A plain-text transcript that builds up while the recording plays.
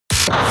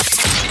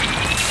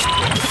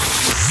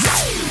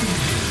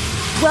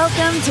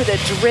Welcome to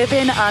The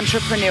Driven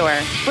Entrepreneur,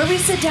 where we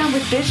sit down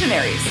with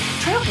visionaries,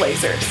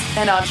 trailblazers,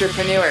 and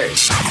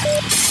entrepreneurs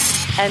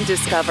and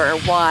discover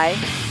why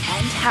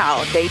and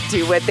how they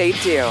do what they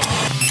do.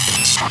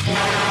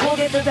 We'll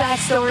get the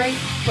backstory,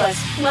 plus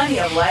plenty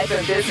of life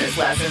and business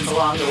lessons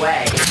along the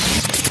way.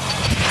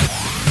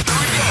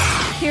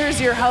 Here's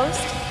your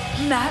host,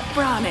 Matt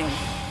Browning.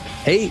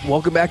 Hey,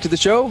 welcome back to the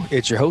show.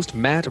 It's your host,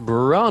 Matt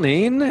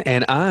Browning,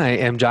 and I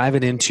am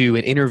diving into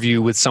an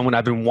interview with someone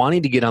I've been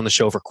wanting to get on the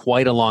show for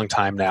quite a long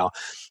time now.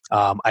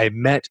 I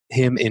met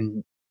him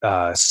in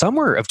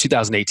summer of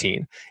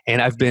 2018, and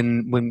I've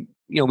been, when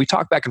we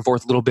talked back and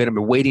forth a little bit, I've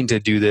been waiting to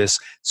do this.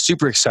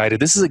 Super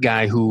excited. This is a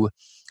guy who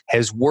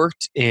has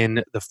worked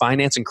in the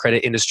finance and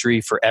credit industry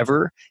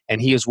forever,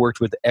 and he has worked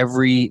with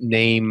every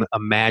name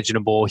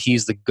imaginable.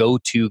 He's the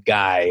go-to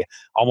guy.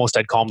 Almost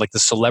I'd call him like the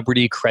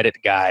celebrity credit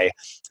guy.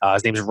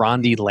 His name is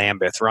Rondi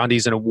Lambeth.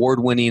 Rondi's an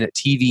award-winning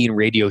TV and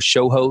radio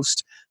show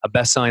host, a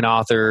best-selling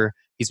author.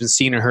 He's been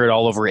seen and heard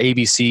all over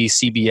ABC,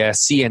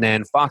 CBS,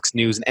 CNN, Fox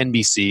News, and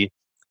NBC.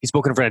 He's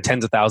spoken in front of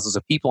tens of thousands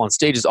of people on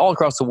stages all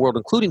across the world,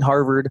 including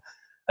Harvard.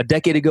 A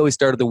decade ago, he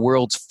started the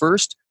world's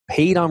first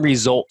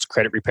paid-on-results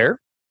credit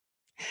repair.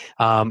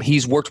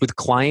 He's worked with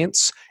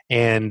clients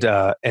and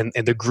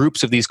the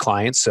groups of these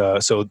clients.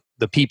 So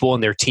the people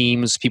and their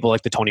teams, people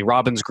like the Tony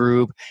Robbins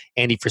Group,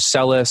 Andy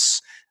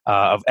Friselis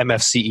of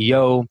MF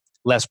CEO,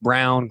 Les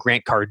Brown,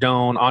 Grant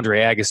Cardone, Andre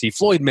Agassi,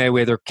 Floyd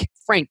Mayweather,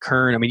 Frank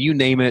Kern. I mean, you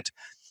name it.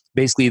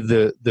 Basically,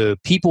 the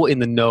people in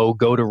the know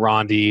go to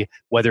Rondi,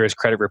 whether it's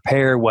credit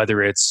repair,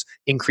 whether it's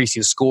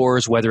increasing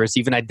scores, whether it's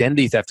even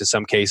identity theft in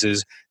some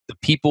cases. The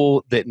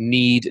people that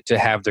need to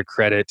have their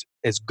credit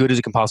as good as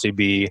it can possibly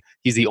be,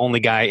 he's the only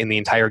guy in the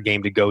entire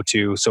game to go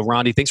to. So,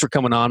 Rondi, thanks for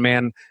coming on,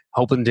 man.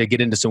 Hoping to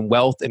get into some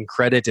wealth and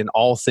credit and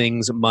all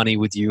things money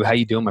with you. How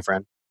you doing, my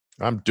friend?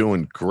 I'm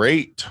doing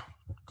great.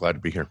 Glad to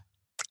be here.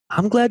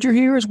 I'm glad you're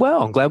here as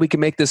well. I'm glad we can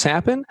make this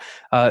happen.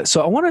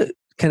 So I want to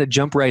kind of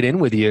jump right in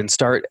with you and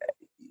start.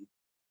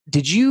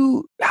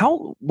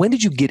 When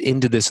did you get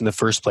into this in the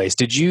first place?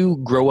 Did you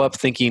grow up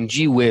thinking,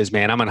 gee whiz,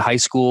 man, I'm in high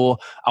school,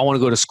 I want to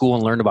go to school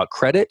and learn about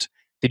credit?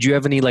 Did you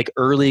have any like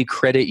early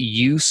credit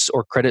use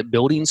or credit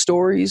building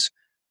stories?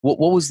 What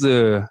was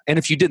and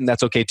if you didn't,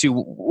 that's okay too.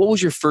 What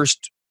was your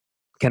first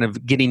kind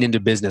of getting into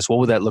business? What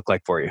would that look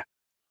like for you?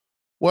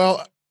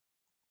 Well,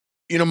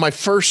 my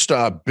first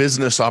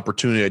business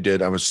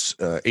opportunity I was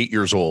 8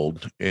 years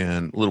old,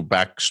 and a little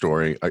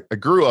backstory. I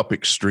grew up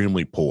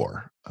extremely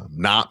poor,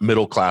 not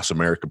middle-class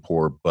American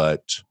poor,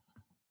 but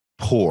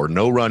poor.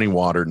 No running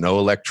water, no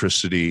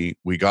electricity.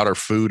 We got our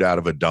food out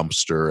of a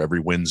dumpster every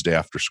Wednesday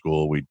after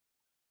school. We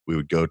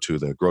would go to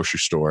the grocery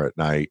store at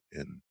night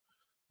and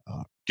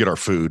get our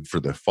food for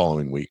the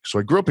following week. So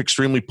I grew up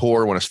extremely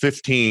poor. When I was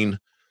 15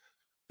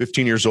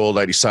 years old,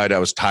 I decided I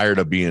was tired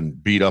of being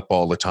beat up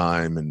all the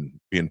time and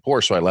being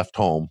poor. So I left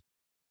home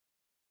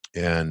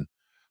and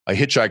I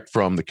hitchhiked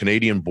from the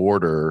Canadian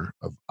border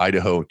of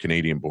Idaho and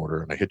Canadian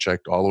border. And I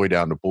hitchhiked all the way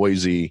down to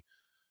Boise,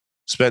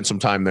 spent some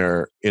time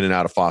there in and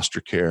out of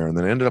foster care, and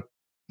then ended up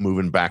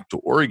moving back to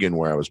Oregon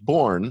where I was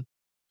born.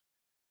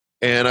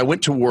 And I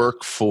went to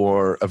work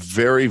for a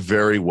very,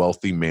 very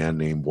wealthy man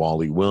named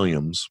Wally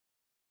Williams.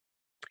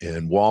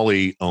 And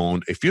Wally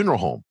owned a funeral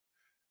home.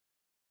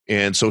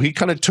 And so he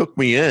kind of took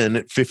me in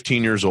at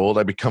 15 years old.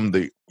 I become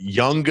the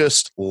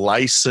youngest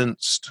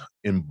licensed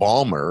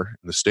embalmer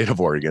in the state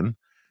of Oregon.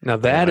 Now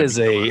that is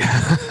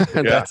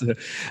that's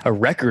a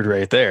record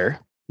right there.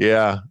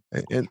 Yeah.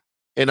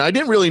 And I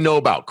didn't really know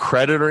about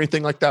credit or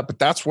anything like that, but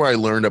that's where I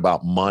learned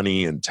about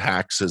money and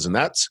taxes. And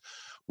that's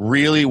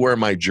really where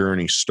my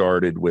journey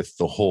started with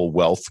the whole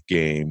wealth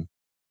game,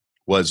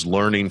 was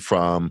learning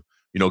from,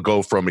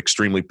 go from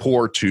extremely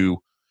poor to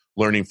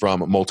learning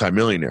from a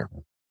multimillionaire.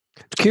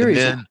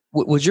 Curious,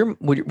 were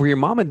your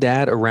mom and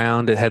dad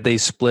around? Had they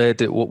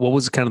split? What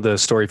was kind of the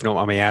story, if you don't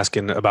mind me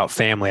asking, about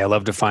family? I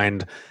love to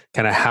find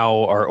kind of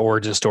how our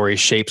origin story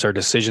shapes our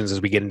decisions as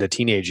we get into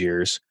teenage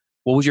years.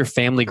 What was your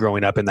family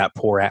growing up in that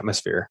poor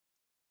atmosphere?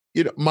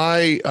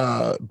 My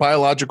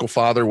biological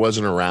father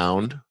wasn't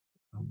around.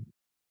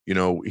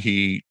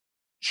 He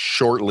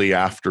shortly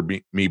after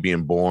me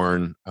being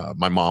born,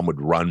 my mom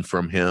would run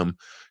from him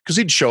because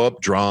he'd show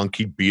up drunk,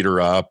 he'd beat her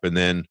up, and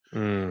then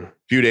a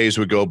few days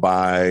would go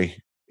by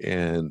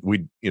and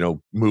we'd,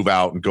 move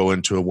out and go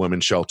into a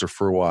women's shelter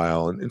for a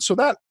while. And so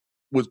that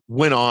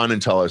went on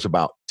until I was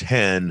about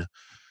 10.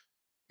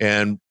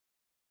 And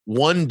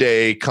one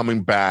day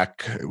coming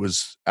back, it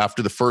was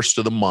after the first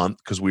of the month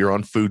because we were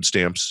on food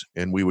stamps,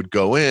 and we would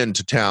go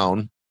into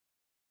town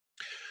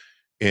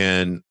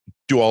and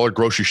do all our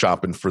grocery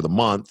shopping for the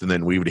month. And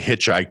then we would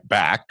hitchhike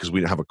back because we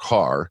didn't have a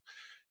car.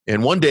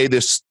 And one day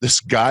this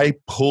guy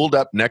pulled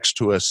up next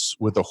to us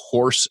with a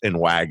horse and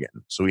wagon.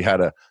 So he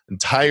had an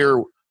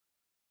entire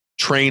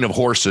train of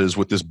horses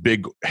with this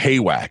big hay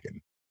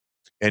wagon.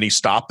 And he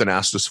stopped and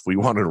asked us if we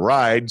wanted to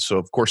ride. So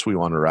of course we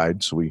wanted to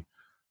ride. So we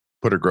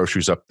put our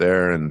groceries up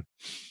there, and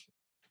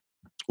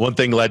one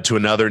thing led to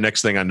another.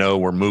 Next thing I know,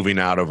 we're moving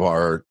out of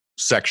our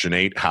Section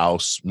 8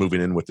 house,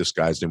 moving in with this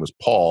guy's name was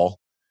Paul.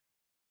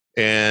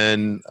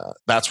 And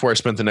that's where I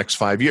spent the next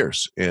 5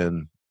 years.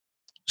 And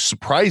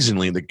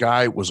surprisingly, the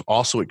guy was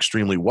also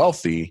extremely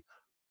wealthy,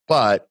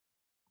 but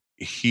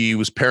he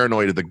was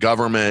paranoid of the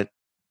government.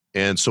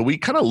 And so we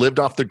kind of lived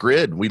off the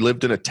grid. We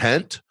lived in a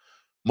tent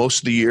most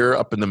of the year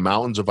up in the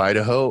mountains of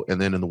Idaho.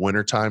 And then in the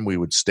wintertime, we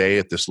would stay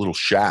at this little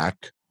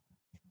shack.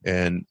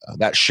 And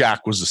that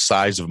shack was the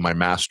size of my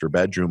master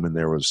bedroom. And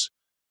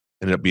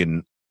ended up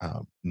being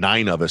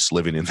 9 of us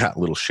living in that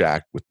little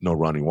shack with no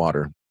running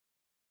water.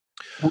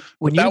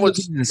 When you're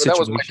living in a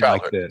situation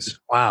like this,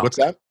 wow. What's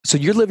that? So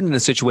you're living in a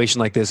situation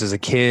like this as a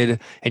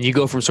kid, and you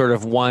go from sort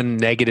of one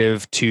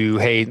negative to,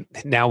 hey,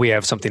 now we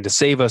have something to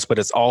save us, but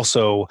it's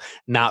also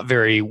not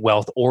very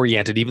wealth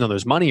oriented, even though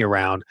there's money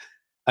around.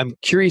 I'm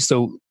curious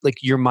though, like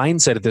your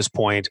mindset at this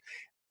point,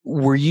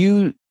 were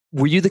you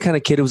the kind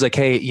of kid who was like,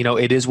 hey,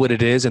 it is what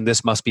it is and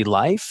this must be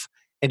life?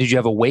 And did you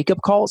have a wake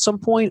up call at some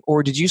point?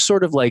 Or did you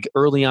sort of like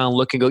early on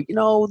look and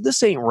go,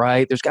 this ain't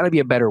right. There's got to be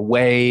a better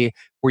way.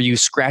 Were you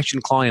scratching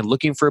and clawing and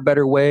looking for a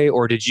better way?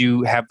 Or did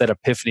you have that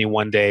epiphany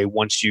one day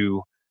once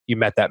you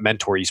met that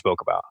mentor you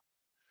spoke about?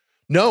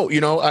 No,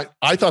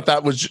 I thought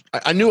that was,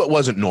 I knew it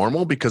wasn't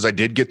normal because I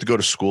did get to go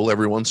to school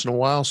every once in a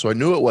while. So I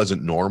knew it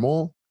wasn't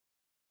normal.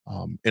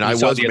 And I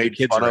was made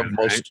fun of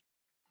most. Right?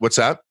 What's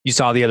that? You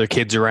saw the other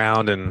kids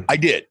around and. I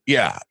did.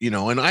 Yeah.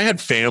 And I had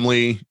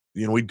family,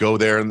 we'd go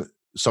there and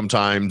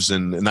sometimes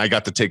and I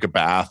got to take a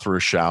bath or a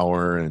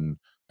shower and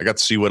I got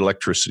to see what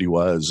electricity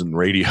was and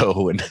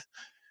radio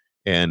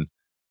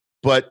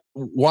but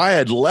why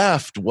I'd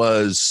left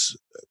was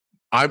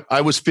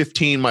I was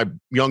 15, my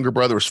younger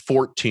brother was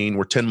 14,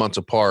 we're 10 months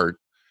apart.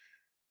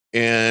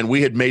 And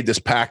we had made this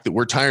pact that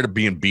we're tired of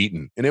being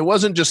beaten. And it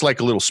wasn't just like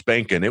a little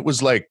spanking. It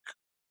was like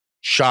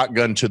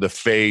shotgun to the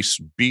face,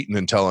 beaten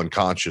until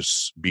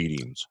unconscious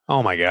beatings.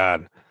 Oh my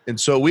God. And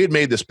so we had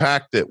made this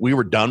pact that we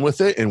were done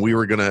with it. And we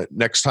were going to,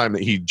 next time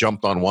that he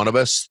jumped on one of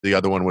us, the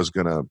other one was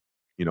going to,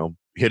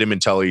 hit him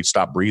until he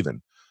stopped breathing.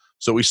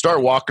 So we started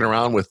walking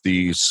around with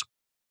these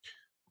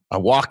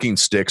walking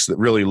sticks that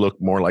really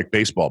looked more like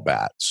baseball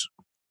bats.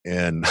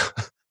 And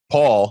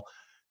Paul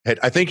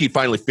I think he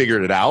finally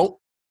figured it out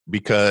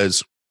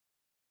because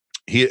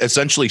he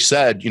essentially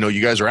said,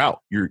 you guys are out.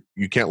 You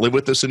can't live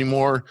with this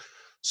anymore.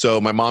 So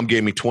my mom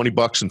gave me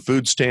 $20 in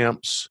food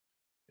stamps.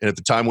 And at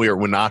the time we were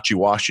at Wenatchee,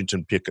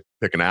 Washington,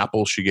 picking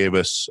apples. She gave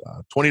us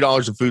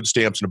 $20 in food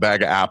stamps and a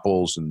bag of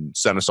apples and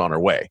sent us on our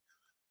way.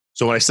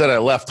 So when I said I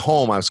left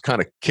home, I was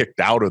kind of kicked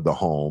out of the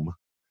home.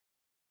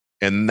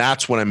 And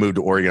that's when I moved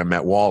to Oregon. I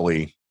met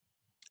Wally.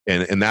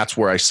 And that's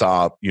where I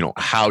saw,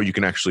 how you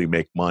can actually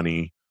make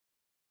money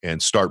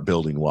and start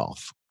building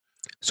wealth.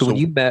 So when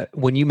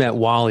you met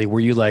Wally, were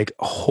you like,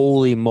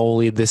 holy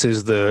moly, this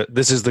is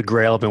the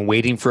grail. I've been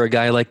waiting for a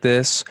guy like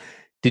this.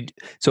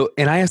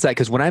 And I asked that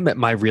because when I met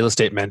my real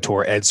estate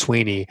mentor, Ed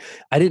Sweeney,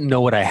 I didn't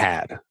know what I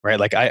had, right?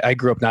 Like I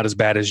grew up not as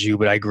bad as you,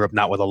 but I grew up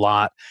not with a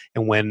lot.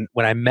 And when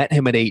I met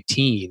him at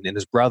 18 and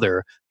his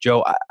brother,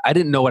 Joe, I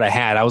didn't know what I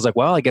had. I was like,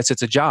 well, I guess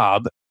it's a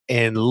job.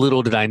 And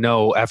little did I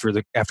know after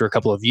a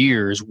couple of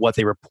years, what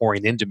they were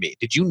pouring into me.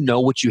 Did you know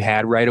what you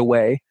had right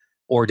away?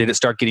 Or did it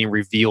start getting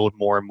revealed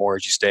more and more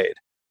as you stayed?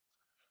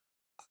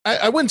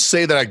 I wouldn't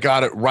say that I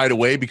got it right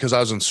away because I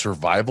was in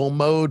survival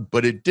mode,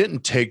 but it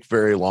didn't take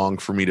very long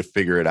for me to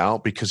figure it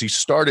out because he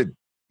started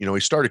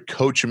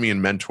coaching me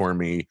and mentoring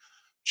me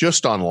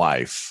just on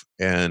life.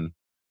 And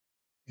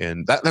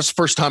that's the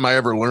first time I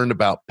ever learned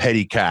about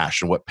petty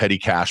cash and what petty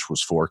cash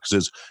was for.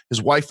 Because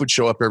his wife would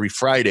show up every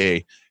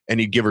Friday and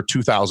he'd give her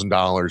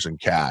 $2,000 in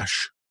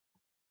cash.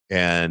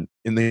 And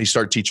then he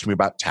started teaching me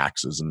about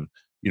taxes. And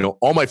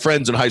all my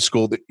friends in high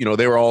school,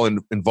 they were all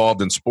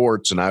involved in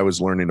sports, and I was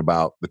learning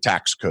about the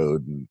tax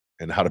code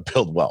and how to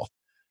build wealth.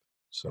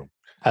 So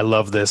I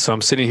love this. So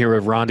I'm sitting here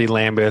with Rondi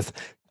Lambeth,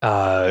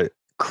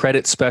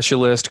 credit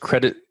specialist,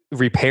 credit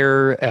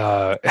repairer,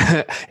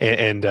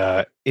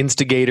 and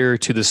instigator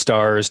to the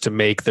stars to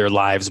make their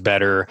lives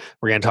better.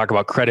 We're going to talk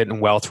about credit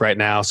and wealth right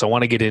now. So I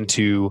want to get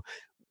into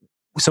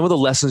some of the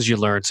lessons you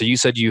learned. So you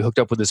said you hooked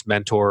up with this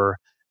mentor,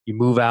 you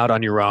move out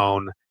on your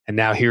own. And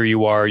now here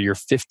you are, you're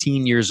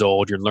 15 years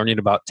old, you're learning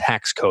about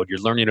tax code. Did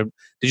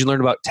you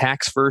learn about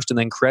tax first and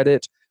then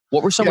credit?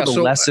 What were some of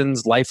the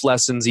lessons, life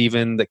lessons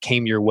even, that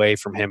came your way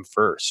from him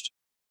first?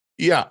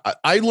 Yeah,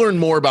 I learned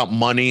more about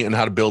money and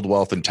how to build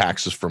wealth and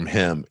taxes from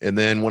him. And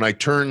then when I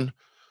turned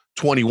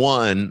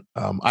 21,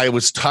 I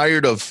was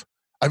tired of,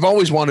 I've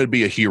always wanted to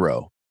be a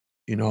hero,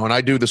 and I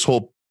do this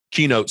whole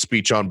keynote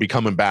speech on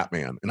becoming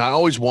Batman. And I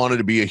always wanted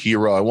to be a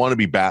hero. I want to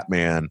be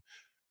Batman.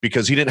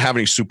 Because he didn't have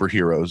any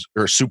superheroes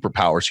or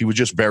superpowers. He was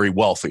just very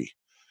wealthy.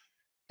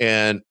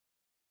 And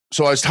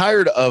so I was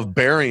tired of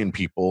burying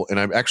people. And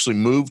I've actually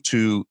moved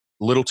to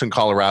Littleton,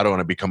 Colorado, and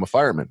I become a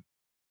fireman.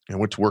 And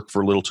went to work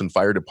for Littleton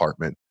Fire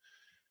Department.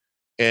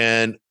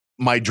 And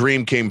my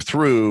dream came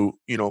through,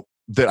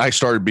 that I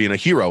started being a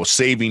hero,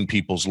 saving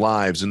people's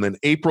lives. And then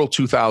April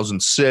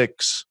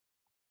 2006,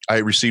 I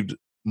received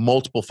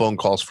multiple phone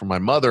calls from my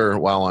mother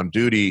while on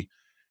duty.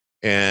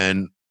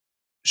 And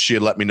she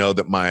had let me know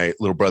that my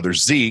little brother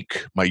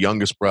Zeke, my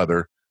youngest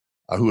brother,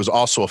 who was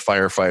also a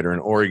firefighter in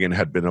Oregon,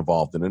 had been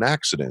involved in an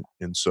accident.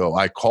 And so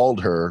I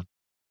called her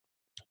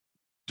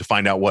to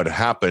find out what had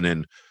happened.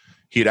 And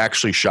he had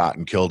actually shot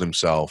and killed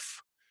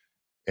himself.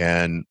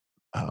 And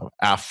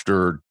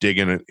after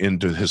digging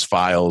into his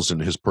files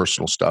and his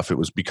personal stuff, it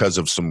was because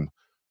of some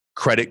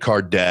credit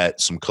card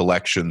debt, some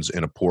collections,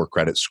 and a poor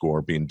credit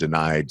score, being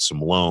denied some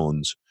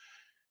loans.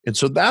 And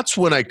so that's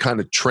when I kind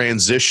of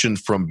transitioned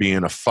from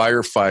being a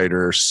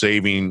firefighter,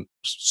 saving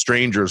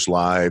strangers'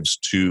 lives,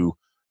 to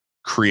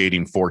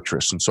creating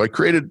Fortress. And so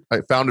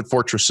I founded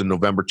Fortress in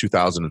November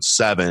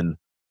 2007.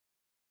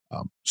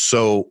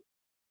 So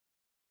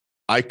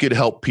I could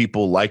help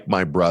people like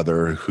my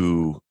brother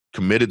who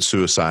committed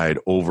suicide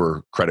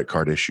over credit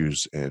card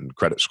issues and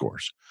credit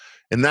scores.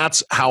 And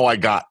that's how I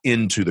got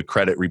into the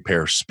credit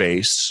repair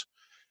space.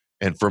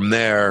 And from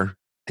there,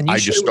 I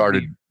just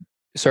started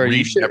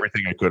reading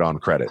everything I could on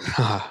credit.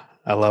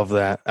 I love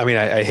that. I mean,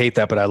 I hate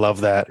that, but I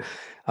love that.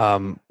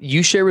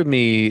 You shared with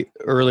me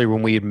earlier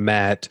when we had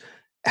met,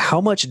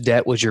 how much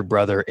debt was your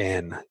brother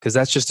in? Because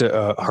that's just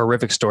a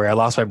horrific story. I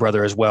lost my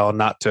brother as well,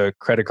 not to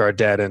credit card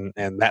debt and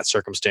that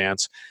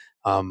circumstance.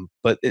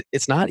 But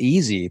it's not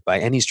easy by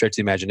any stretch of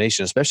the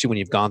imagination, especially when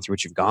you've gone through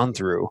what you've gone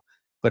through.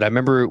 But I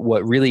remember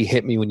what really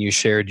hit me when you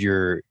shared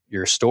your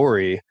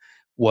story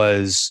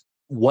was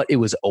what it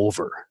was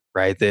over,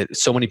 right? That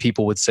so many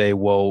people would say,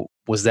 well,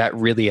 was that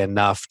really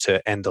enough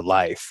to end a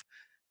life?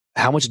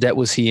 How much debt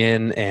was he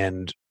in?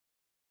 And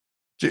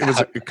it was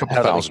a couple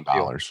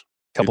 $1,000.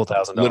 Couple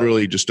 $1,000.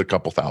 Literally just a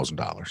couple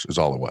 $1,000 is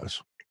all it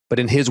was. But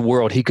in his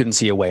world, he couldn't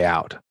see a way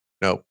out.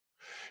 No.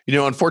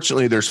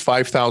 Unfortunately, there's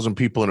 5,000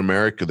 people in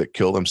America that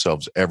kill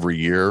themselves every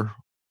year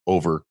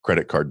over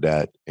credit card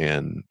debt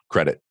and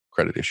credit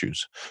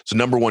issues. So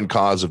number one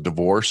cause of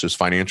divorce is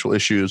financial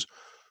issues.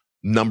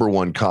 Number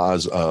one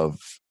cause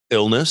of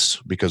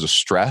illness because of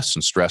stress,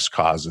 and stress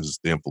causes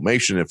the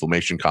inflammation.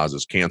 Inflammation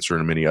causes cancer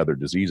and many other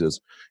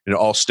diseases. And it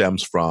all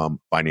stems from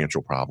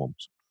financial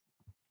problems.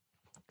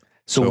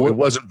 So it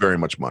wasn't very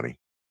much money.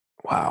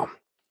 Wow.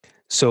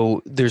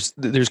 So there's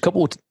a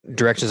couple of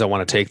directions I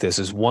want to take this.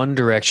 Is one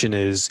direction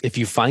is if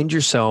you find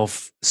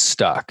yourself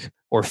stuck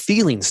or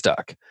feeling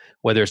stuck,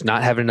 whether it's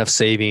not having enough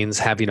savings,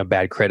 having a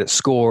bad credit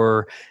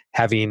score,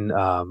 having,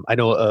 I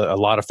know a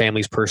lot of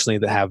families personally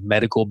that have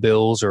medical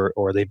bills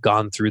or they've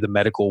gone through the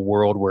medical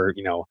world where,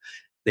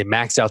 they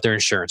maxed out their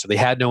insurance, or they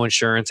had no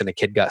insurance and a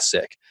kid got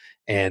sick.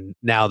 And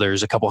now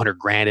there's a couple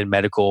 $100,000 in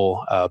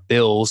medical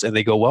bills, and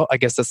they go, well, I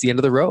guess that's the end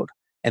of the road.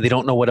 And they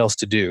don't know what else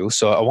to do.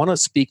 So I want to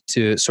speak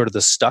to sort of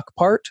the stuck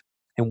part,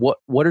 and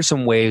what are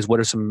some ways, what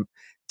are some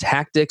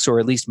tactics, or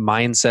at least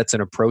mindsets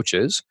and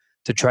approaches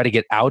to try to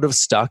get out of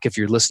stuck. If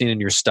you're listening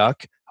and you're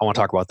stuck, I want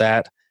to talk about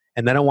that.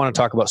 And then I want to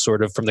talk about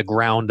sort of from the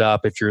ground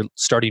up, if you're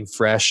starting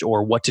fresh,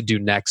 or what to do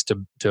next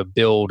to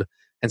build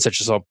and set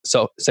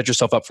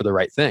yourself up for the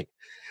right thing.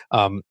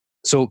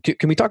 So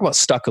can we talk about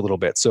stuck a little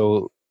bit?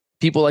 So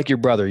people like your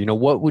brother,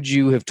 what would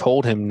you have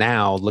told him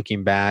now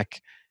looking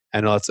back? I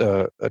know it's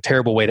a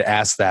terrible way to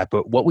ask that,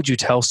 but what would you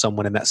tell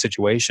someone in that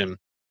situation?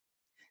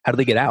 How do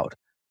they get out?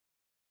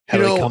 How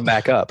do they come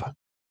back up?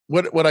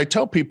 What I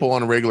tell people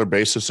on a regular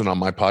basis and on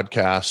my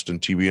podcast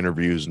and TV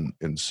interviews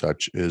and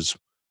such is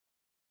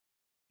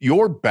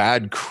your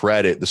bad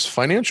credit, this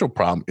financial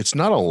problem, it's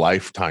not a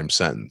lifetime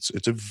sentence.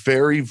 It's a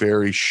very,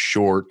 very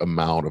short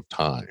amount of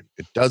time.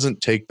 It doesn't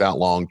take that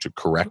long to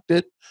correct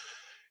it,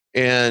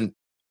 and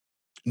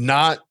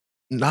not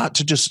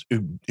to just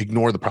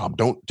ignore the problem.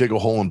 Don't dig a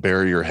hole and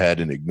bury your head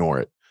and ignore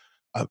it.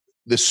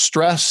 The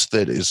stress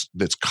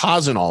that's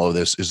causing all of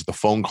this is the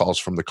phone calls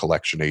from the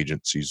collection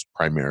agencies,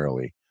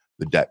 primarily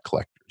the debt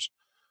collectors.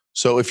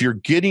 So if you're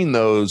getting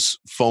those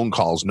phone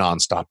calls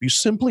nonstop, you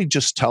simply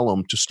just tell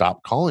them to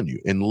stop calling you.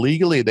 And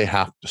legally, they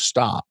have to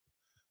stop.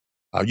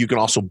 You can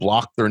also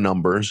block their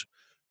numbers.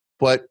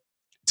 But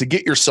to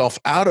get yourself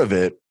out of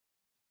it,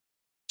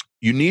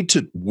 you need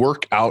to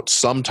work out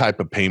some type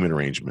of payment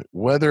arrangement,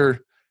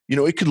 whether,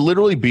 it could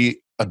literally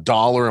be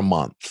 $1 a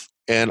month.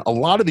 And a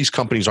lot of these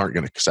companies aren't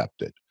going to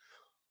accept it.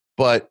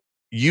 But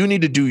you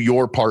need to do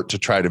your part to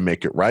try to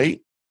make it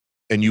right.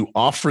 And you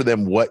offer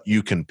them what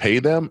you can pay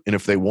them. And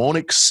if they won't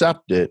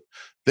accept it,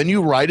 then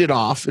you write it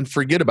off and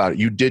forget about it.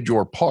 You did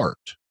your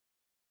part.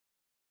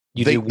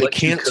 They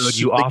can't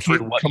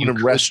come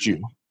and arrest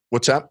you.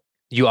 What's that?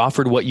 You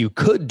offered what you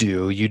could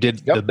do. You did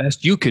the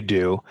best you could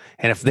do.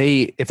 And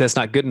if that's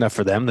not good enough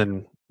for them,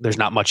 then there's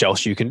not much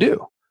else you can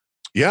do.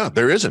 Yeah,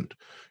 there isn't.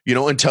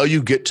 Until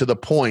you get to the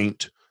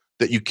point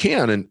that you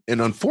can.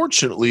 And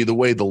unfortunately, the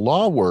way the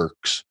law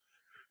works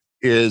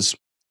is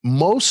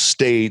most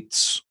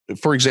states,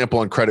 for example,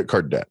 on credit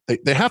card debt,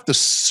 they have to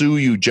sue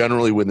you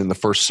generally within the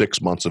first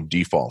 6 months of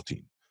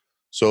defaulting.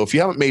 So if you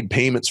haven't made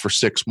payments for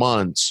 6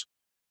 months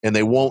and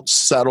they won't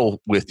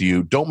settle with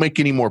you, don't make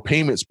any more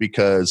payments,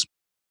 because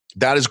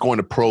that is going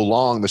to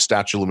prolong the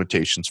statute of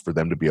limitations for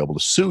them to be able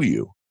to sue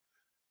you.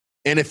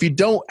 And if you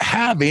don't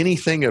have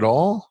anything at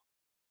all,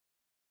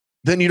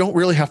 then you don't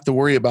really have to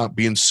worry about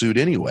being sued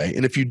anyway.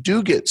 And if you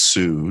do get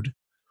sued,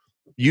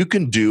 you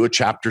can do a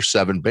Chapter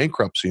 7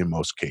 bankruptcy in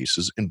most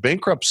cases. In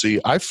bankruptcy,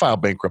 I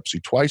filed bankruptcy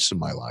twice in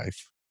my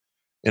life,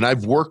 and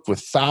I've worked with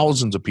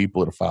thousands of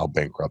people that have filed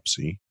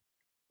bankruptcy.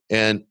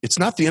 And it's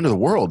not the end of the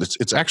world.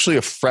 It's actually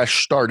a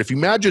fresh start. If you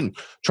imagine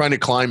trying to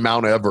climb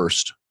Mount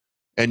Everest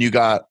and you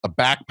got a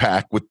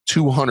backpack with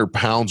 200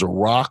 pounds of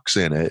rocks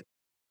in it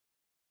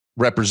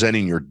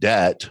representing your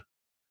debt,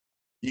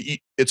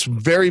 it's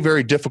very,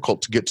 very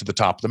difficult to get to the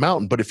top of the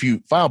mountain. But if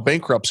you file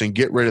bankruptcy and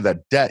get rid of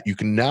that debt, you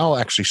can now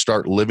actually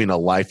start living a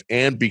life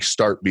and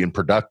start being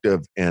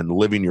productive and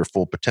living your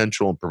full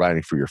potential and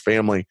providing for your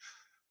family.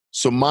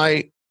 So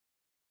my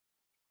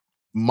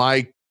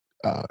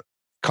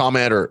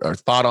comment or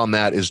thought on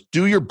that is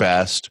do your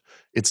best.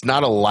 It's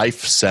not a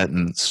life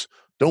sentence.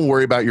 Don't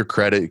worry about your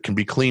credit. It can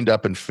be cleaned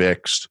up and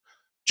fixed.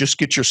 Just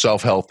get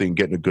yourself healthy and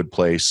get in a good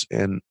place.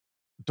 And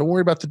don't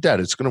worry about the debt.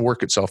 It's going to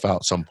work itself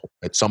out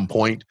at some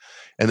point.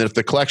 And then if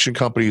the collection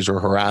companies are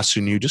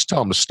harassing you, just tell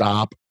them to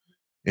stop.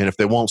 And if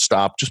they won't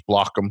stop, just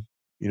block them.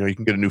 You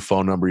can get a new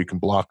phone number. You can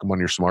block them on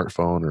your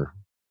smartphone or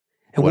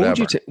and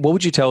whatever. What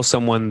would you tell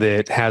someone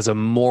that has a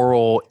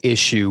moral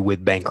issue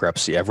with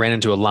bankruptcy? I've ran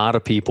into a lot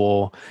of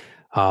people.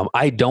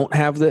 I don't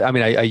have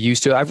I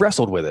used to. I've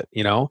wrestled with it,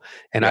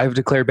 and I've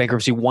declared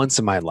bankruptcy once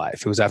in my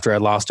life. It was after I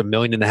lost $1.5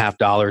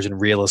 million in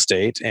real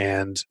estate,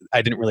 and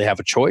I didn't really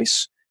have a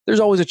choice. There's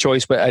always a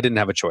choice, but I didn't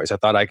have a choice. I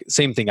thought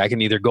same thing. I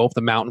can either go up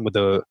the mountain with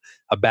a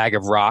bag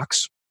of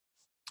rocks,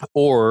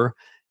 or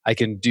I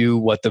can do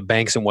what the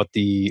banks and what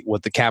the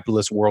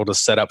capitalist world has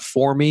set up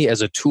for me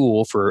as a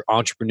tool for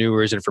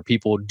entrepreneurs and for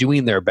people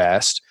doing their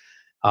best,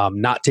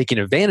 not taking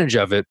advantage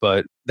of it,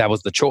 but that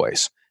was the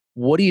choice.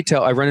 What do you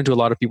tell? I run into a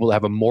lot of people that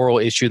have a moral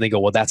issue and they go,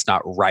 well, that's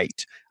not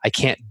right. I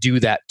can't do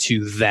that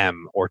to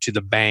them or to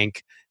the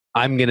bank.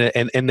 I'm going to,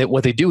 and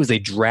what they do is they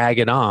drag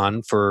it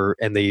on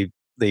and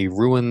they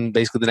ruin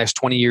basically the next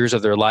 20 years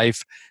of their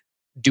life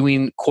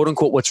doing quote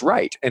unquote what's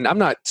right. And I'm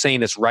not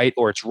saying it's right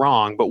or it's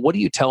wrong, but what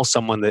do you tell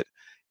someone that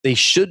they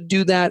should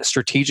do that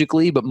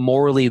strategically, but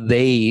morally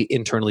they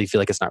internally feel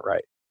like it's not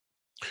right?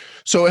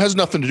 So it has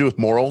nothing to do with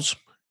morals.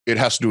 It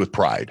has to do with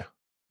pride.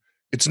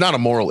 It's not a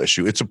moral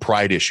issue. It's a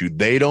pride issue.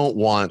 They don't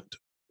want,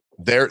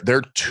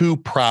 they're too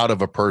proud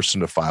of a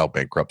person to file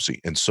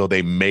bankruptcy. And so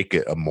they make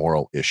it a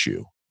moral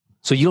issue.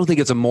 So you don't think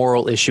it's a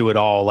moral issue at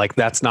all? Like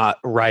that's not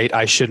right.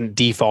 I shouldn't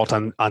default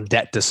on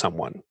debt to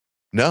someone.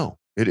 No,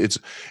 it's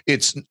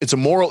a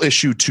moral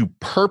issue to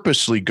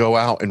purposely go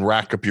out and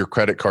rack up your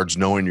credit cards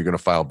knowing you're going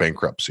to file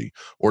bankruptcy,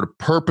 or to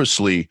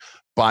purposely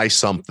buy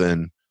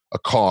something, a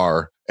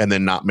car, and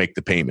then not make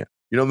the payment.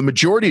 The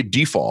majority of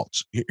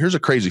defaults, here's a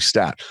crazy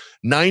stat.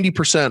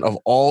 90% of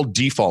all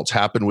defaults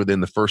happen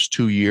within the first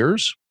 2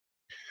 years.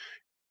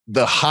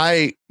 The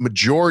high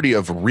majority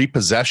of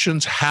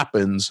repossessions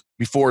happens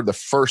before the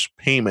first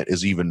payment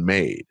is even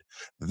made.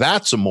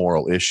 That's a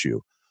moral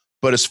issue.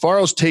 But as far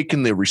as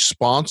taking the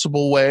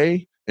responsible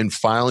way and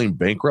filing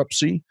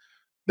bankruptcy,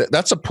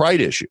 that's a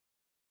pride issue.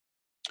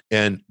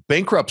 And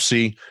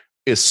bankruptcy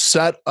is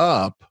set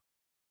up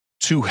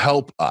to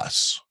help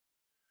us.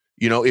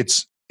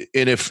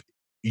 If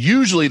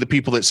usually the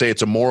people that say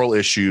it's a moral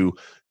issue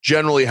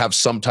generally have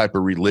some type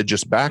of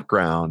religious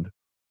background,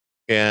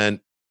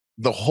 and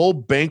the whole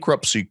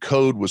bankruptcy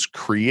code was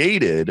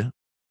created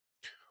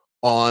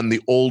on the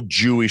old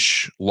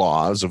Jewish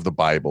laws of the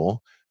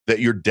Bible that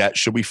your debt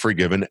should be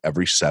forgiven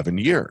every 7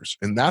 years.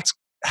 And that's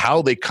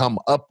how they come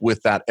up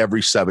with that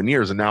every 7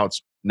 years. And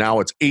now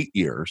it's 8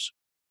 years.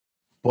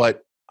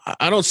 But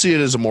I don't see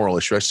it as a moral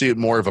issue. I see it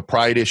more of a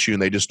pride issue,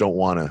 and they just don't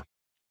want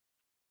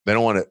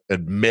to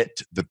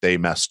admit that they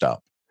messed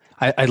up.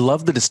 I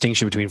love the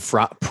distinction between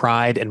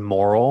pride and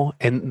moral.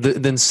 And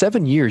then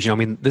 7 years,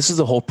 this is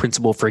the whole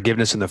principle of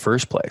forgiveness in the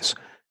first place.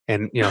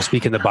 And,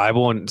 speaking the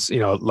Bible, and,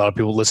 a lot of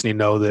people listening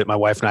know that my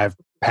wife and I have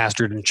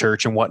pastored in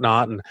church and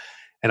whatnot. And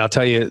I'll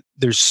tell you,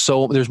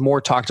 there's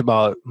more talked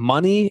about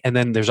money. And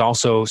then there's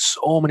also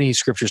so many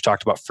scriptures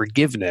talked about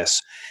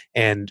forgiveness.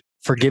 And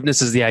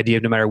forgiveness is the idea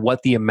of no matter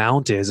what the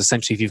amount is,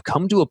 essentially, if you've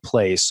come to a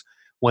place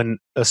when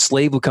a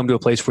slave would come to a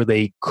place where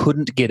they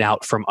couldn't get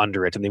out from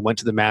under it, and they went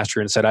to the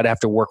master and said, I'd have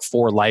to work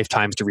 4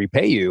 lifetimes to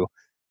repay you.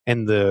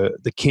 And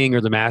the king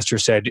or the master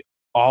said,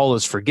 all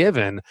is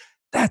forgiven.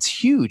 That's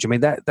huge.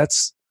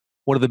 That's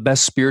one of the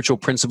best spiritual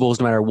principles,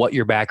 no matter what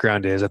your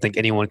background is, I think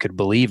anyone could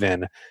believe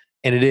in.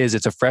 And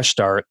it's a fresh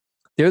start.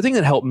 The other thing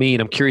that helped me,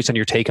 and I'm curious on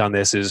your take on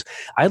this, is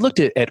I looked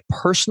at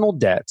personal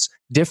debts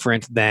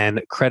different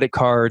than credit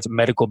cards,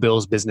 medical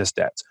bills, business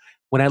debts.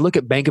 When I look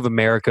at Bank of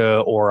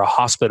America or a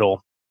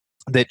hospital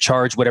that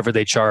charge whatever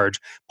they charge,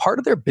 part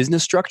of their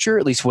business structure,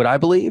 at least what I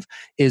believe,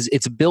 is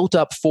it's built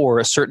up for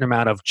a certain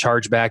amount of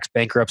chargebacks,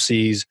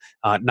 bankruptcies,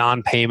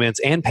 non-payments,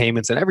 and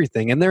payments and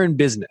everything. And they're in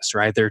business,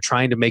 right? They're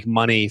trying to make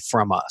money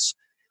from us.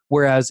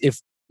 Whereas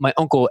if my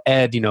Uncle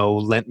Ed,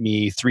 lent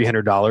me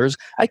 $300,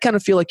 I kind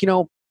of feel like,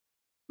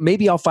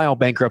 maybe I'll file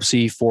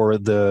bankruptcy for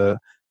the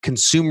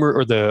consumer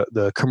or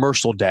the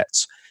commercial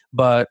debts.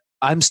 But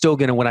I'm still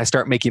going to, when I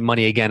start making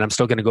money again, I'm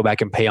still going to go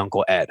back and pay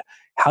Uncle Ed.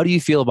 How do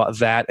you feel about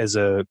that as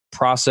a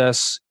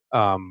process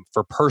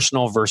for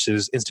personal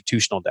versus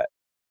institutional debt?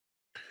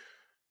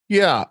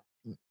 Yeah.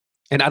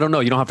 And I don't know,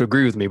 you don't have to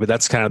agree with me, but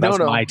that's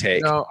my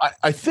take. No,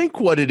 I think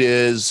what it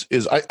is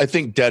I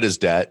think debt is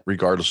debt,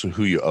 regardless of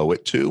who you owe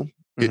it to.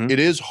 Mhm. It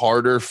is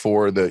harder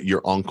for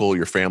your uncle,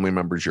 your family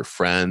members, your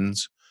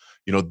friends.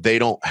 They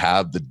don't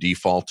have the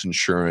default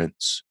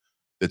insurance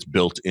that's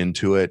built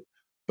into it.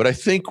 But I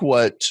think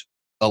what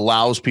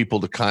allows people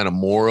to kind of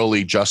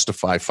morally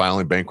justify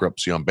filing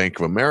bankruptcy on Bank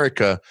of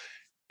America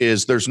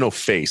is there's no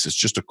face. It's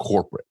just a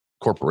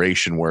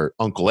corporation where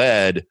Uncle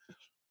Ed,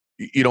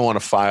 you don't want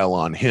to file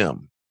on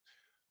him.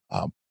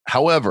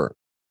 However,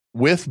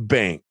 with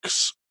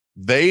banks,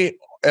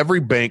 every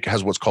bank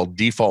has what's called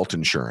default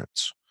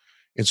insurance.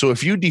 And so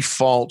if you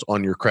default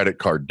on your credit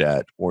card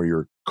debt or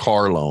your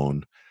car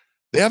loan,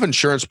 they have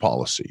insurance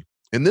policy.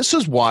 And this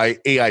is why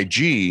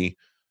AIG,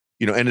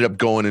 ended up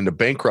going into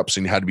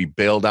bankruptcy and had to be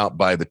bailed out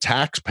by the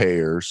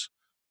taxpayers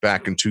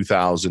back in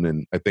 2000,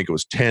 and I think it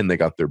was 10 they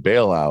got their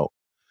bailout,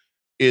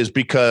 is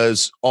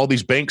because all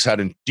these banks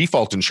had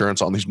default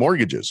insurance on these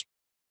mortgages.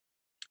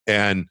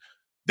 And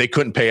they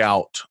couldn't pay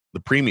out the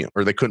premium,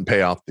 or they couldn't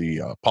pay out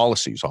the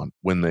policies on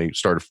when they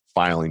started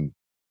filing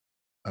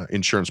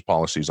insurance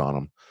policies on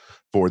them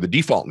for the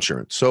default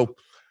insurance. So,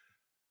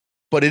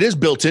 but it is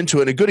built into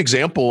it. A good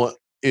example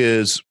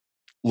is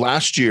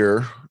last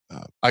year,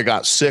 I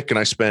got sick and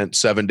I spent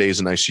 7 days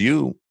in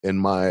ICU, and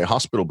my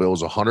hospital bill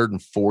was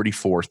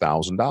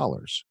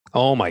 $144,000.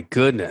 Oh my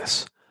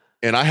goodness.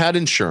 And I had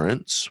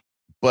insurance,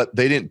 but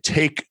they didn't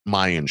take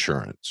my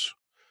insurance.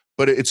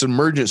 But it's an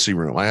emergency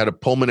room. I had a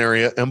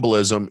pulmonary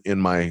embolism in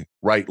my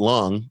right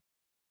lung.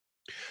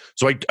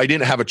 So I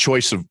didn't have a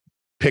choice of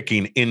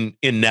picking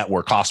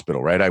in-network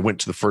hospital, right? I went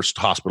to the first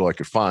hospital I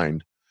could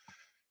find.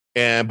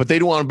 But they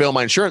didn't want to bail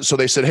my insurance. So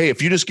they said, hey,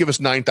 if you just give us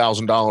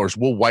 $9,000,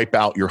 we'll wipe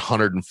out your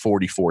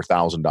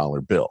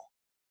 $144,000 bill.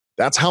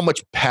 That's how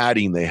much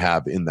padding they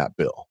have in that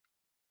bill.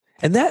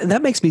 And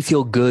that makes me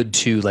feel good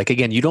too. Like,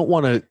 again, you don't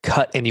want to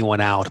cut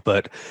anyone out,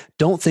 but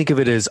don't think of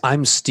it as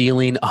I'm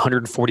stealing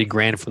 140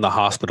 grand from the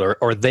hospital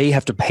or they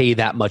have to pay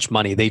that much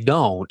money. They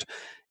don't.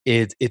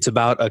 It's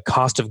about a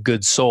cost of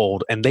goods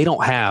sold, and they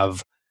don't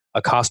have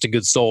a cost of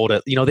goods sold.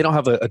 They don't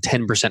have a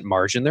 10%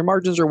 margin. Their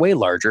margins are way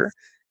larger.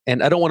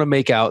 And I don't want to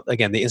make out,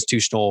 again, the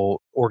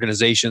institutional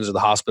organizations or the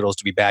hospitals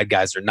to be bad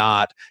guys. They're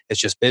not. It's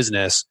just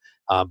business.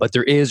 But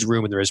there is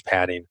room and there is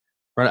padding.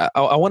 Right?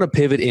 I want to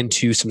pivot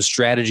into some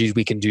strategies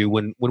we can do.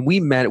 When we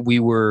met, we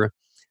were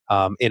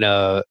in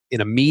a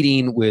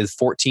meeting with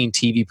 14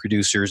 TV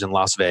producers in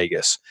Las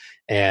Vegas,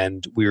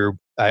 and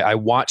I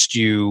watched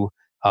you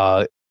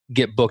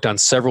get booked on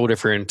several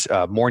different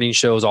morning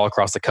shows all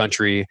across the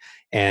country,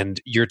 and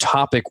your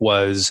topic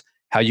was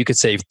how you could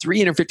save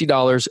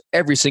 $350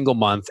 every single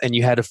month, and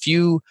you had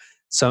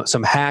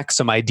some hacks,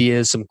 some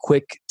ideas, some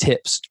quick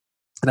tips.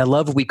 And I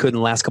love if we could, in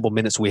the last couple of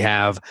minutes we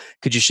have,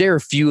 could you share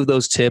a few of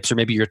those tips, or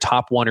maybe your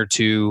top one or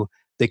two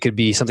that could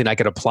be something I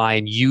could apply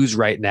and use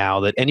right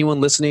now that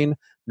anyone listening,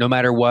 no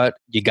matter what,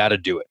 you got to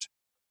do it?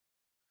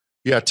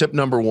 Yeah. Tip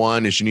number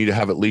one is you need to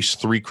have at least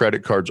 3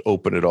 credit cards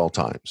open at all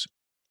times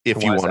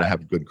if you want to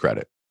have good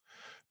credit.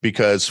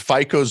 Because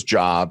FICO's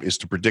job is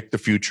to predict the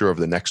future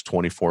over the next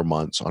 24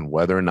 months on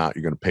whether or not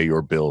you're going to pay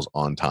your bills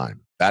on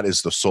time. That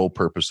is the sole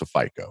purpose of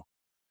FICO.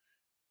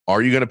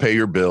 Are you going to pay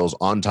your bills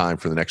on time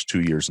for the next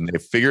 2 years? And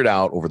they've figured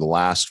out over the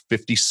last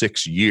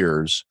 56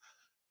 years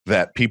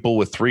that people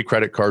with 3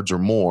 credit cards or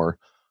more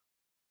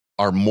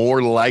are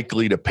more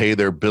likely to pay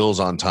their bills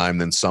on time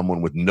than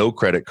someone with no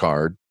credit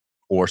card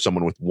or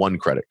someone with 1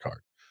 credit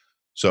card.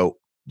 So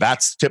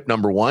that's tip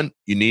number one.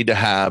 You need to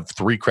have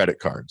 3 credit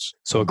cards.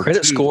 So a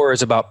credit score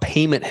is about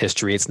payment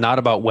history. It's not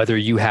about whether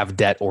you have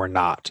debt or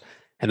not.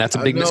 And that's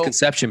a big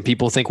misconception.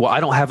 People think, well, I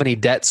don't have any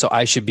debt, so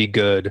I should be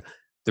good.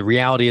 The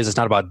reality is it's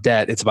not about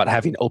debt. It's about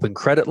having open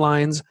credit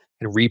lines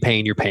and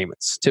repaying your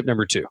payments. Tip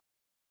number 2.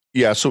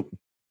 Yeah. So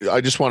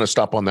I just want to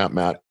stop on that,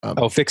 Matt.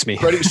 Fix me.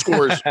 Credit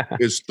scores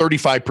is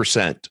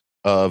 35%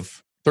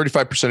 of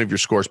your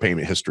score's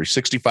payment history.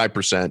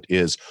 65%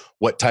 is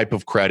what type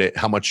of credit,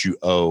 how much you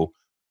owe,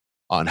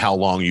 on how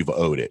long you've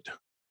owed it.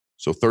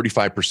 So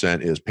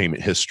 35% is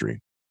payment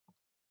history.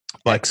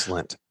 But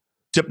excellent.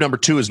 Tip number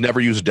 2 is never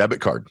use a debit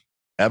card,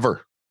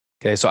 ever.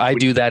 Okay, so I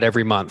do that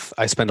every month.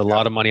 I spend a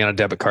lot of money on a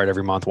debit card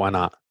every month. Why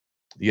not?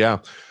 Yeah.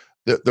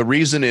 The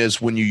reason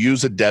is when you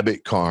use a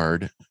debit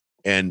card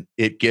and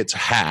it gets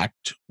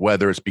hacked,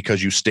 whether it's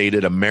because you stayed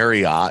at a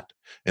Marriott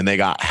and they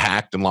got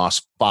hacked and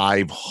lost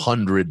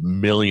 500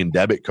 million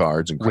debit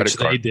cards and credit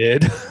cards. Which they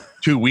did.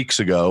 2 weeks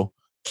ago,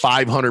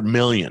 500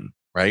 million,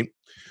 right?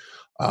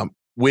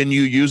 When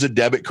you use a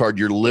debit card,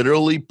 you're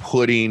literally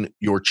putting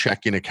your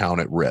checking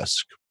account at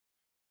risk.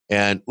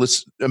 And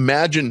let's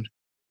imagine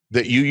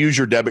that you use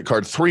your debit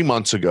card 3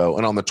 months ago,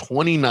 and on the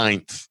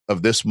 29th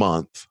of this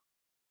month,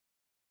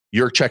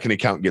 your checking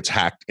account gets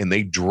hacked and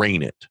they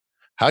drain it.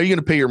 How are you going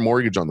to pay your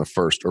mortgage on the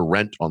 1st, or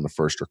rent on the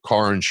 1st, or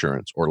car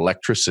insurance, or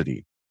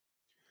electricity?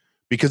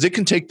 Because it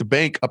can take the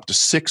bank up to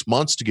 6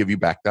 months to give you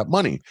back that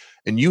money.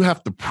 And you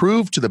have to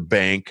prove to the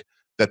bank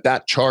that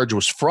that charge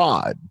was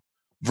fraud.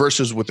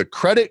 Versus with a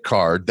credit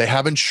card, they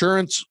have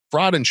insurance,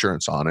 fraud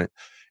insurance on it.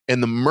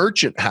 and the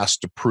merchant has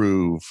to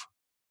prove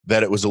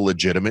that it was a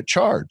legitimate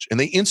charge, and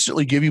they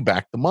instantly give you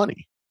back the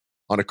money.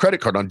 On a credit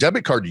card, on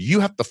debit card, you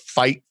have to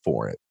fight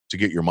for it to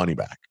get your money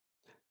back.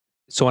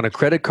 So on a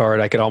credit card,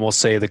 I could almost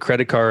say the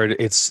credit card,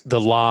 it's the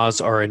laws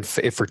are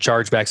for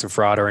chargebacks and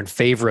fraud are in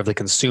favor of the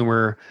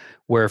consumer,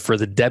 where for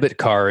the debit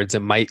cards,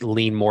 it might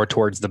lean more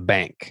towards the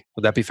bank.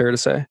 Would that be fair to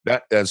say?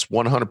 That's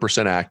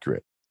 100%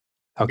 accurate.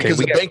 Okay. Because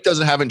the bank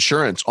doesn't have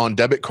insurance on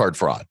debit card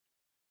fraud.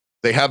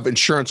 They have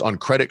insurance on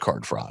credit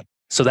card fraud.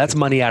 So that's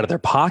money out of their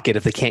pocket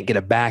if they can't get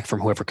it back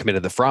from whoever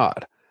committed the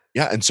fraud.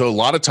 Yeah. And so a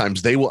lot of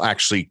times they will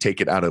actually take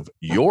it out of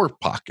your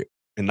pocket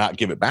and not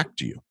give it back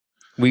to you.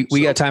 We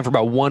got time for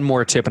about one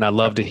more tip, and I'd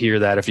love to hear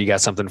that if you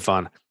got something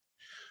fun.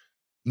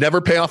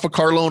 Never pay off a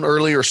car loan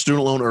early or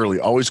student loan early.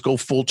 Always go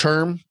full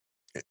term.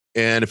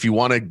 And if you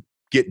want to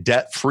get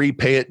debt free,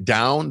 pay it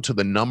down to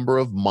the number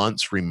of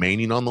months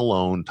remaining on the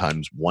loan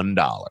times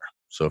 $1.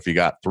 So if you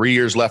got 3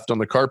 years left on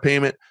the car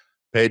payment,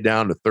 pay it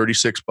down to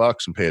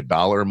 $36 and pay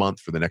 $1 a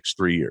month for the next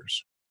 3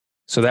 years.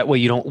 So that way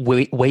you don't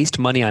waste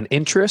money on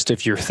interest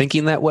if you're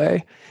thinking that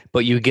way,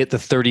 but you get the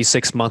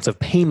 36 months of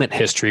payment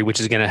history, which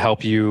is going to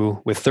help you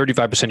with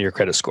 35% of your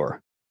credit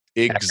score.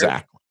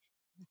 Exactly.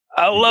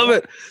 I love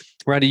it.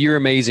 Rondi, you're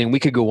amazing. We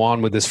could go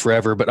on with this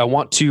forever, but I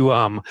want to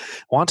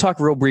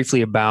talk real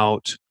briefly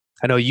about,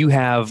 I know you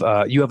have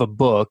a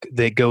book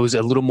that goes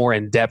a little more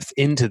in depth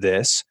into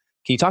this.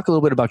 Can you talk a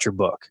little bit about your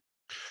book?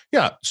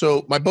 Yeah.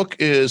 So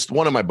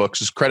one of my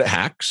books is Credit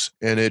Hacks,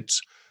 and it's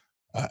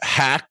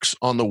hacks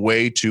on the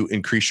way to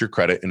increase your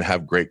credit and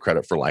have great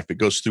credit for life. It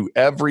goes through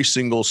every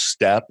single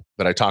step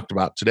that I talked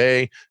about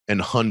today and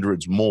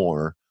hundreds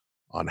more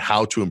on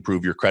how to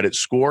improve your credit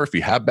score if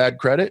you have bad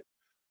credit,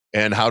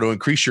 and how to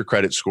increase your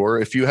credit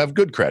score if you have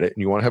good credit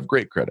and you want to have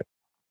great credit.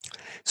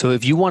 So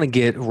if you want to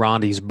get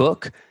Rondi's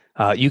book,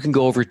 you can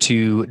go over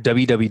to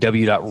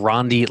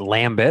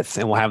www.rondilambeth,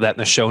 and we'll have that in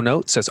the show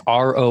notes. It's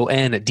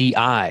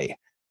RONDILAMBETH,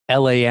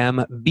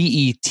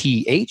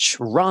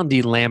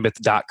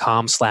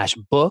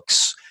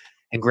 rondilambeth.com/books,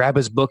 and grab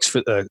his books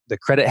for the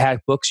credit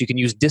hack books. You can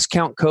use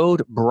discount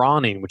code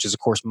Browning, which is, of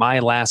course, my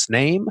last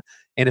name.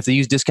 And if they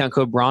use discount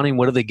code Browning,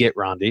 what do they get,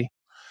 Rondi?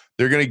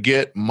 They're going to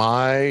get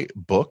my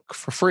book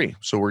for free.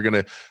 So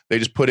they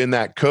just put in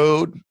that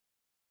code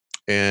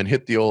and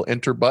hit the old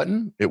enter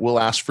button. It will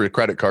ask for a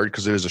credit card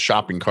because it is a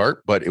shopping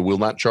cart, but it will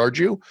not charge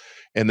you.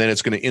 And then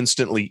it's going to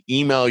instantly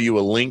email you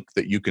a link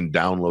that you can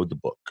download the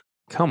book.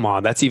 Come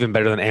on, that's even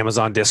better than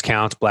Amazon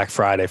discounts, Black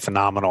Friday,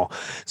 phenomenal.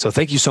 So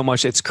thank you so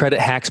much. It's Credit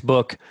Hacks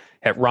book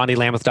at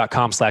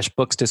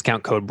rondilambeth.com/books,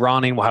 discount code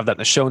Browning. We'll have that in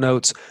the show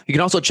notes. You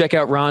can also check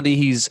out Rondi.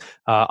 He's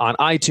on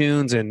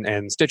iTunes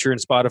and Stitcher and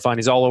Spotify, and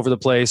he's all over the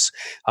place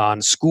on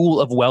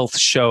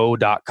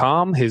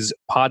schoolofwealthshow.com. His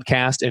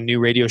podcast and new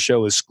radio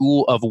show is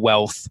School of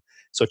Wealth.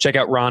 So check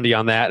out Rondi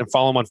on that and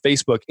follow him on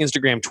Facebook,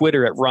 Instagram,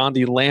 Twitter at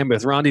Rondi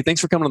Lambeth. Rondi,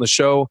 thanks for coming on the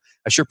show.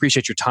 I sure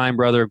appreciate your time,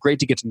 brother. Great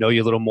to get to know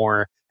you a little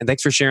more. And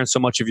thanks for sharing so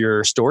much of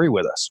your story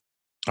with us.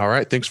 All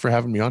right. Thanks for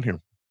having me on here.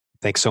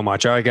 Thanks so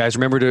much. All right, guys,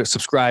 remember to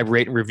subscribe,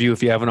 rate, and review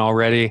if you haven't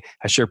already.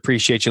 I sure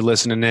appreciate you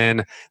listening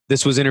in.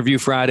 This was Interview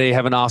Friday.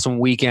 Have an awesome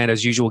weekend.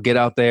 As usual, get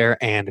out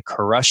there and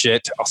crush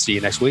it. I'll see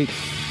you next week.